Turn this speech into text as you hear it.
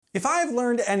If I've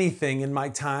learned anything in my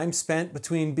time spent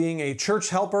between being a church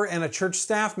helper and a church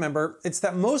staff member, it's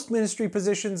that most ministry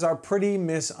positions are pretty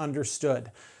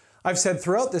misunderstood. I've said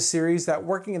throughout this series that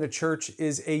working in a church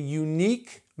is a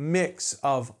unique mix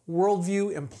of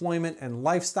worldview, employment, and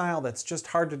lifestyle that's just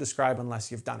hard to describe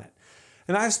unless you've done it.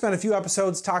 And I've spent a few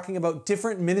episodes talking about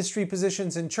different ministry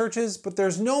positions in churches, but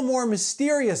there's no more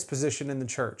mysterious position in the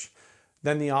church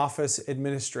than the office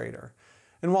administrator.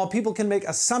 And while people can make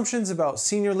assumptions about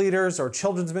senior leaders or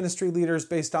children's ministry leaders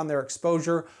based on their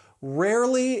exposure,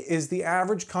 rarely is the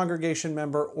average congregation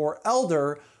member or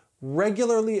elder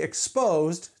regularly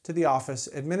exposed to the office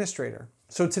administrator.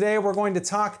 So today we're going to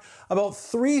talk about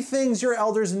 3 things your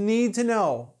elders need to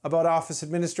know about office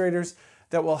administrators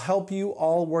that will help you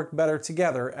all work better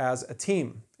together as a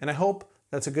team. And I hope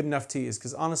that's a good enough tease,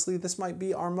 because honestly, this might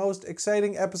be our most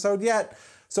exciting episode yet.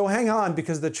 So hang on,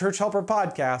 because the Church Helper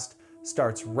Podcast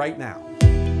starts right now.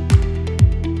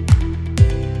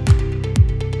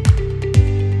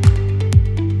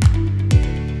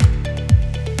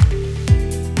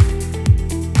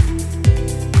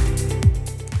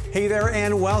 Hey there,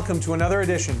 and welcome to another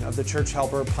edition of the Church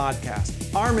Helper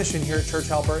Podcast. Our mission here at Church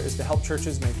Helper is to help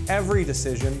churches make every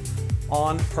decision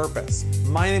on purpose.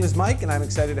 My name is Mike, and I'm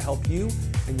excited to help you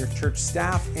and your church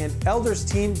staff and elders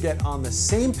team get on the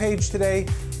same page today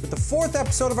with the 4th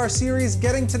episode of our series,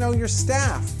 Getting to Know Your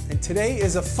Staff. And today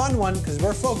is a fun one because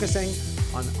we're focusing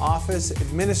on office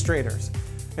administrators.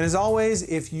 And as always,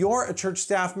 if you're a church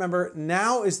staff member,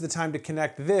 now is the time to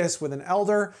connect this with an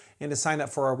elder and to sign up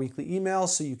for our weekly emails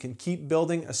so you can keep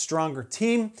building a stronger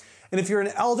team. And if you're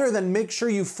an elder, then make sure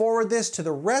you forward this to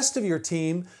the rest of your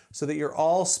team so that you're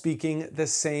all speaking the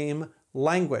same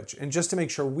language. And just to make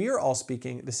sure we're all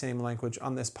speaking the same language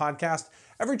on this podcast,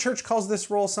 every church calls this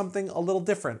role something a little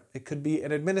different. It could be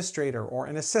an administrator or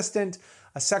an assistant,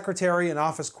 a secretary, an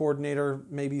office coordinator,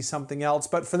 maybe something else.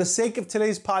 But for the sake of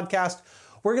today's podcast,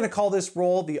 we're going to call this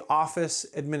role the office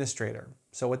administrator.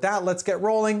 So with that, let's get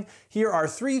rolling. Here are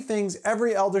 3 things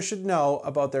every elder should know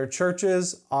about their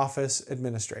church's office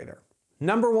administrator.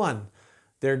 Number 1,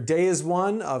 their day is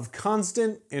one of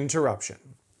constant interruption.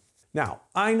 Now,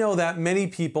 I know that many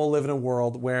people live in a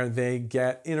world where they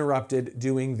get interrupted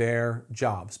doing their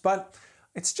jobs, but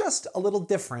it's just a little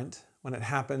different when it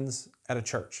happens at a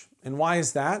church. And why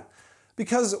is that?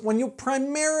 Because when you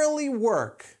primarily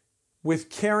work with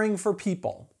caring for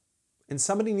people and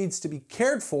somebody needs to be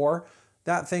cared for,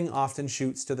 that thing often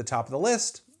shoots to the top of the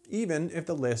list, even if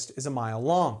the list is a mile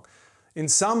long. In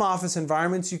some office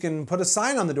environments, you can put a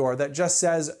sign on the door that just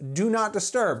says, "Do not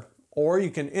disturb." Or you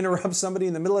can interrupt somebody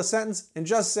in the middle of a sentence and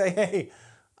just say, "Hey,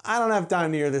 I don't have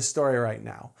time to hear this story right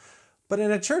now." But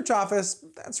in a church office,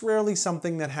 that's rarely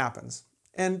something that happens.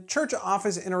 And church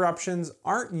office interruptions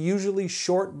aren't usually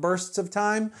short bursts of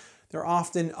time. They're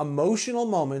often emotional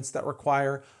moments that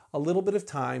require a little bit of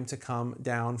time to come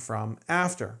down from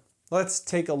after. Let's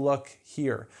take a look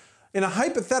here. In a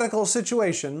hypothetical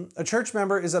situation, a church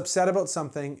member is upset about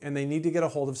something and they need to get a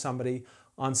hold of somebody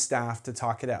on staff to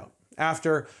talk it out.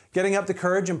 After getting up the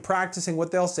courage and practicing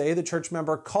what they'll say, the church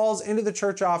member calls into the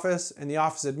church office and the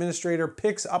office administrator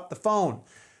picks up the phone.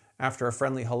 After a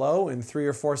friendly hello and 3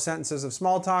 or 4 sentences of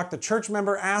small talk, the church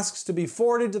member asks to be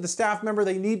forwarded to the staff member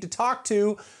they need to talk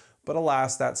to, but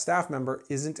alas, that staff member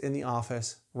isn't in the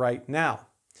office right now.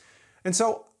 And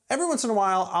so every once in a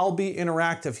while, I'll be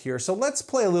interactive here. So let's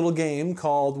play a little game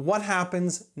called What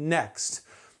Happens Next?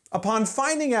 Upon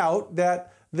finding out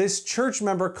that this church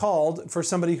member called for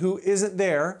somebody who isn't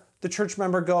there, the church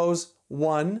member goes,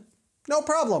 1, no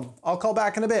problem, I'll call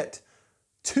back in a bit.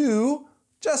 2,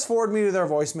 just forward me to their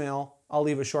voicemail, I'll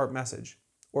leave a short message.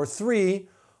 Or 3,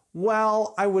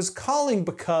 well, I was calling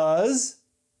because ...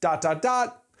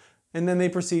 And then they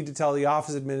proceed to tell the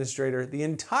office administrator the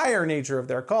entire nature of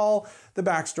their call, the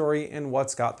backstory, and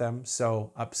what's got them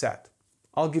so upset.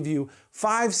 I'll give you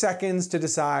 5 seconds to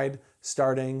decide,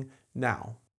 starting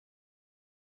now.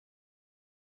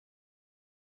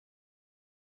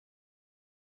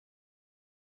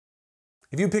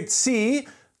 If you picked C,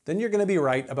 then you're going to be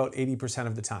right about 80%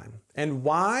 of the time. And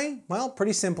why? Well,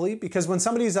 pretty simply, because when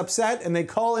somebody's upset and they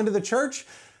call into the church,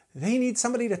 they need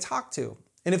somebody to talk to.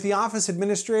 And if the office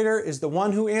administrator is the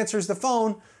one who answers the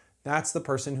phone, that's the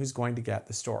person who's going to get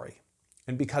the story.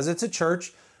 And because it's a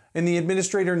church and the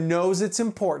administrator knows it's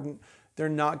important, they're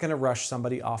not going to rush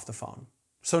somebody off the phone.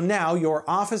 So now your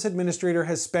office administrator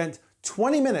has spent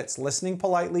 20 minutes listening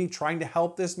politely, trying to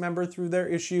help this member through their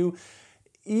issue,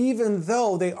 even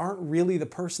though they aren't really the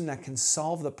person that can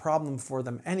solve the problem for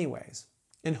them anyways.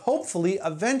 And hopefully,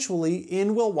 eventually,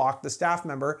 in will walk the staff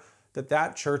member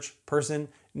that church person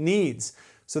needs.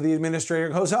 So the administrator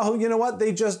goes, oh, you know what?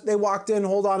 They walked in,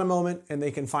 hold on a moment, and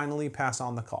they can finally pass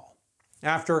on the call.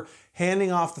 After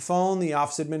handing off the phone, the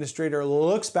office administrator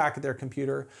looks back at their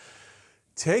computer,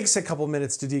 takes a couple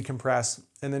minutes to decompress,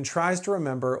 and then tries to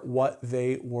remember what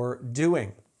they were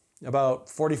doing. About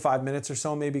 45 minutes or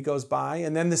so maybe goes by,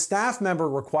 and then the staff member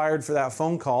required for that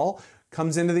phone call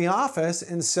comes into the office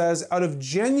and says, out of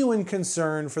genuine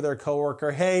concern for their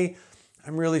coworker, hey,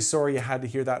 I'm really sorry you had to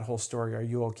hear that whole story. Are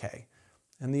you okay?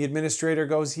 And the administrator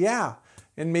goes, yeah.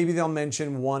 And maybe they'll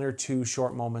mention one or two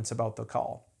short moments about the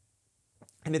call.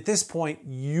 And at this point,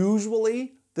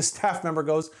 usually the staff member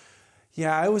goes,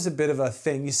 yeah, it was a bit of a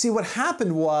thing. You see, what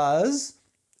happened was,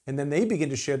 and then they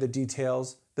begin to share the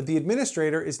details that the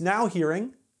administrator is now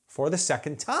hearing for the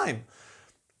second time.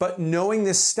 But knowing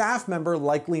this staff member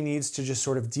likely needs to just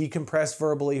sort of decompress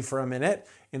verbally for a minute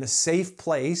in a safe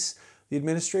place, the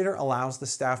administrator allows the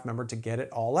staff member to get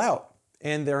it all out.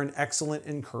 And they're an excellent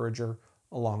encourager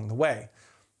along the way.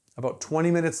 About 20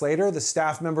 minutes later, the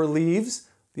staff member leaves.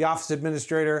 The office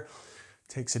administrator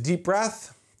takes a deep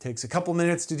breath, takes a couple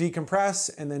minutes to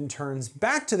decompress, and then turns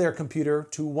back to their computer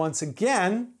to once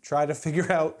again try to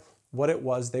figure out what it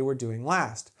was they were doing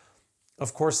last.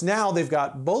 Of course, now they've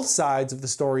got both sides of the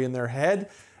story in their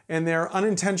head, and they're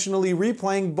unintentionally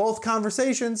replaying both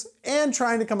conversations and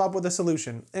trying to come up with a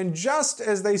solution. And just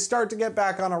as they start to get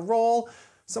back on a roll,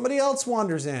 somebody else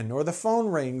wanders in, or the phone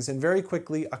rings, and very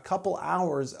quickly a couple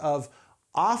hours of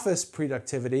office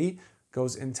productivity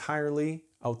goes entirely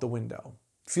out the window.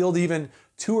 Field even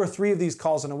 2 or 3 of these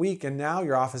calls in a week, and now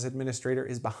your office administrator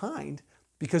is behind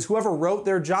because whoever wrote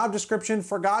their job description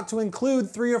forgot to include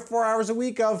 3 or 4 hours a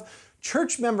week of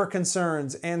church member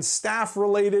concerns and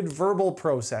staff-related verbal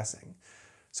processing.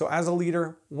 So as a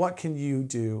leader, what can you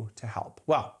do to help?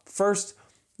 Well, first,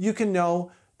 you can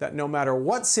know that no matter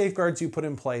what safeguards you put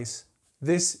in place,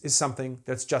 this is something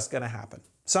that's just going to happen.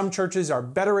 Some churches are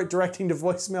better at directing to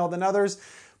voicemail than others,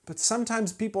 but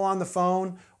sometimes people on the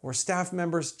phone or staff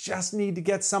members just need to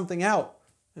get something out,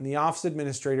 and the office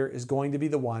administrator is going to be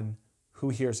the one who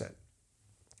hears it.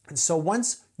 And so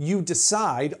once you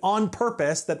decide on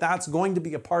purpose that that's going to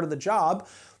be a part of the job,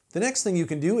 the next thing you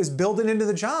can do is build it into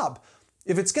the job.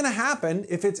 If it's going to happen,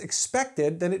 if it's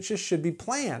expected, then it just should be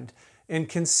planned and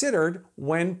considered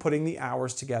when putting the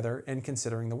hours together and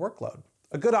considering the workload.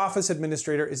 A good office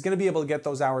administrator is going to be able to get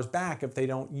those hours back if they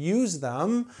don't use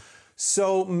them.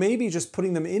 So maybe just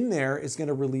putting them in there is going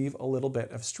to relieve a little bit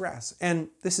of stress. And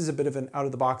this is a bit of an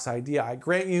out-of-the-box idea, I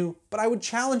grant you, but I would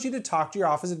challenge you to talk to your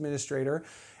office administrator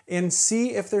and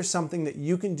see if there's something that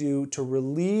you can do to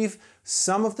relieve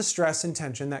some of the stress and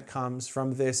tension that comes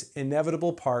from this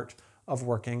inevitable part of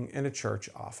working in a church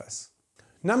office.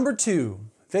 Number 2,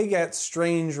 they get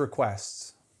strange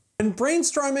requests. In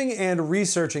brainstorming and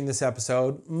researching this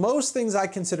episode, most things I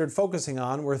considered focusing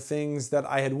on were things that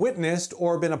I had witnessed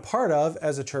or been a part of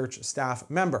as a church staff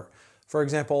member. For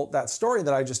example, that story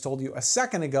that I just told you a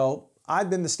second ago, I'd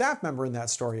been the staff member in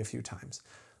that story a few times.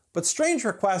 But strange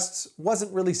requests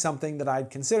wasn't really something that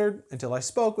I'd considered until I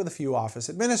spoke with a few office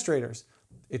administrators.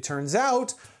 It turns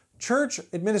out church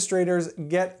administrators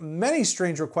get many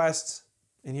strange requests,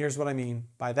 and here's what I mean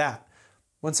by that.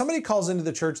 When somebody calls into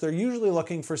the church, they're usually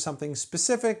looking for something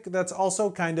specific that's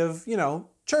also kind of,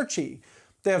 churchy.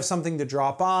 They have something to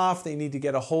drop off, they need to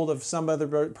get a hold of some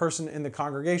other person in the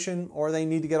congregation, or they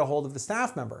need to get a hold of the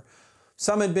staff member.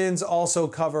 Some admins also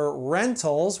cover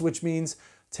rentals, which means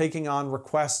taking on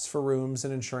requests for rooms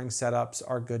and ensuring setups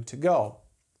are good to go.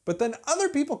 But then other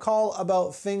people call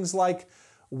about things like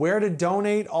where to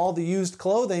donate all the used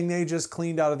clothing they just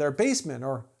cleaned out of their basement,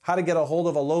 or how to get a hold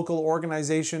of a local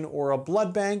organization or a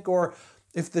blood bank, or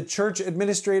if the church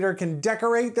administrator can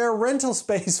decorate their rental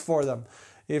space for them,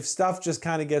 if stuff just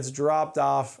kind of gets dropped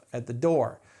off at the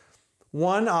door.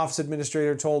 One office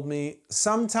administrator told me,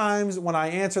 sometimes when I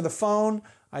answer the phone,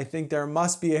 I think there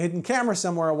must be a hidden camera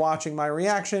somewhere watching my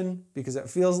reaction because it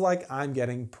feels like I'm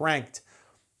getting pranked.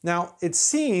 Now, it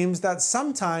seems that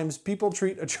sometimes people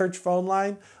treat a church phone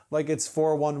line like it's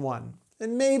 411.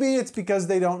 And maybe it's because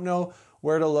they don't know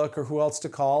where to look or who else to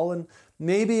call. And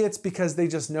maybe it's because they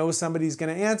just know somebody's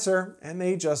going to answer and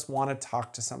they just want to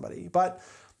talk to somebody. But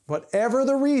whatever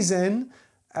the reason,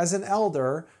 as an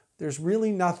elder, there's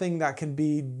really nothing that can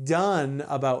be done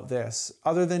about this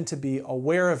other than to be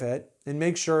aware of it and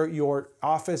make sure your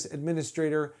office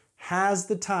administrator has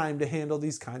the time to handle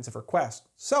these kinds of requests.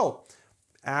 So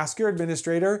ask your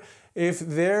administrator if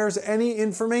there's any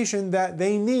information that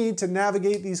they need to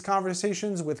navigate these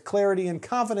conversations with clarity and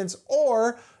confidence,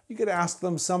 or you could ask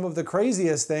them some of the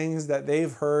craziest things that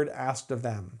they've heard asked of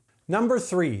them. Number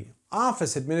 3,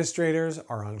 office administrators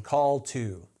are on call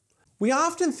too. We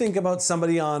often think about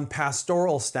somebody on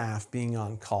pastoral staff being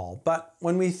on call, but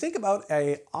when we think about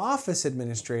an office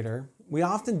administrator, we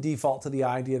often default to the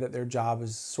idea that their job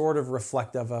is sort of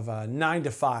reflective of a 9 to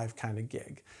 5 kind of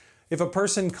gig. If a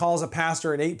person calls a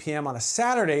pastor at 8 p.m. on a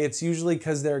Saturday, it's usually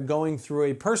because they're going through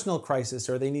a personal crisis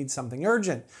or they need something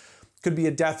urgent. It could be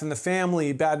a death in the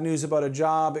family, bad news about a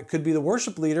job. It could be the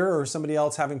worship leader or somebody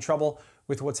else having trouble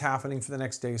with what's happening for the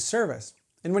next day's service.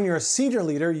 And when you're a senior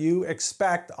leader, you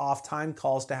expect off-time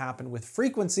calls to happen with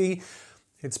frequency.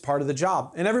 It's part of the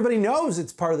job. And everybody knows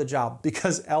it's part of the job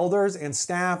because elders and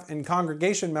staff and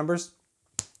congregation members,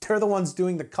 they're the ones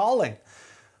doing the calling.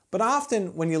 But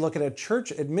often when you look at a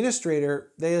church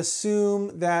administrator, they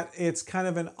assume that it's kind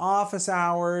of an office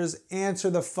hours, answer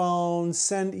the phone,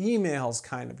 send emails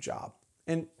kind of job.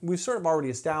 And we've sort of already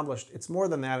established it's more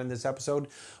than that in this episode.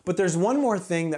 But there's one more thing that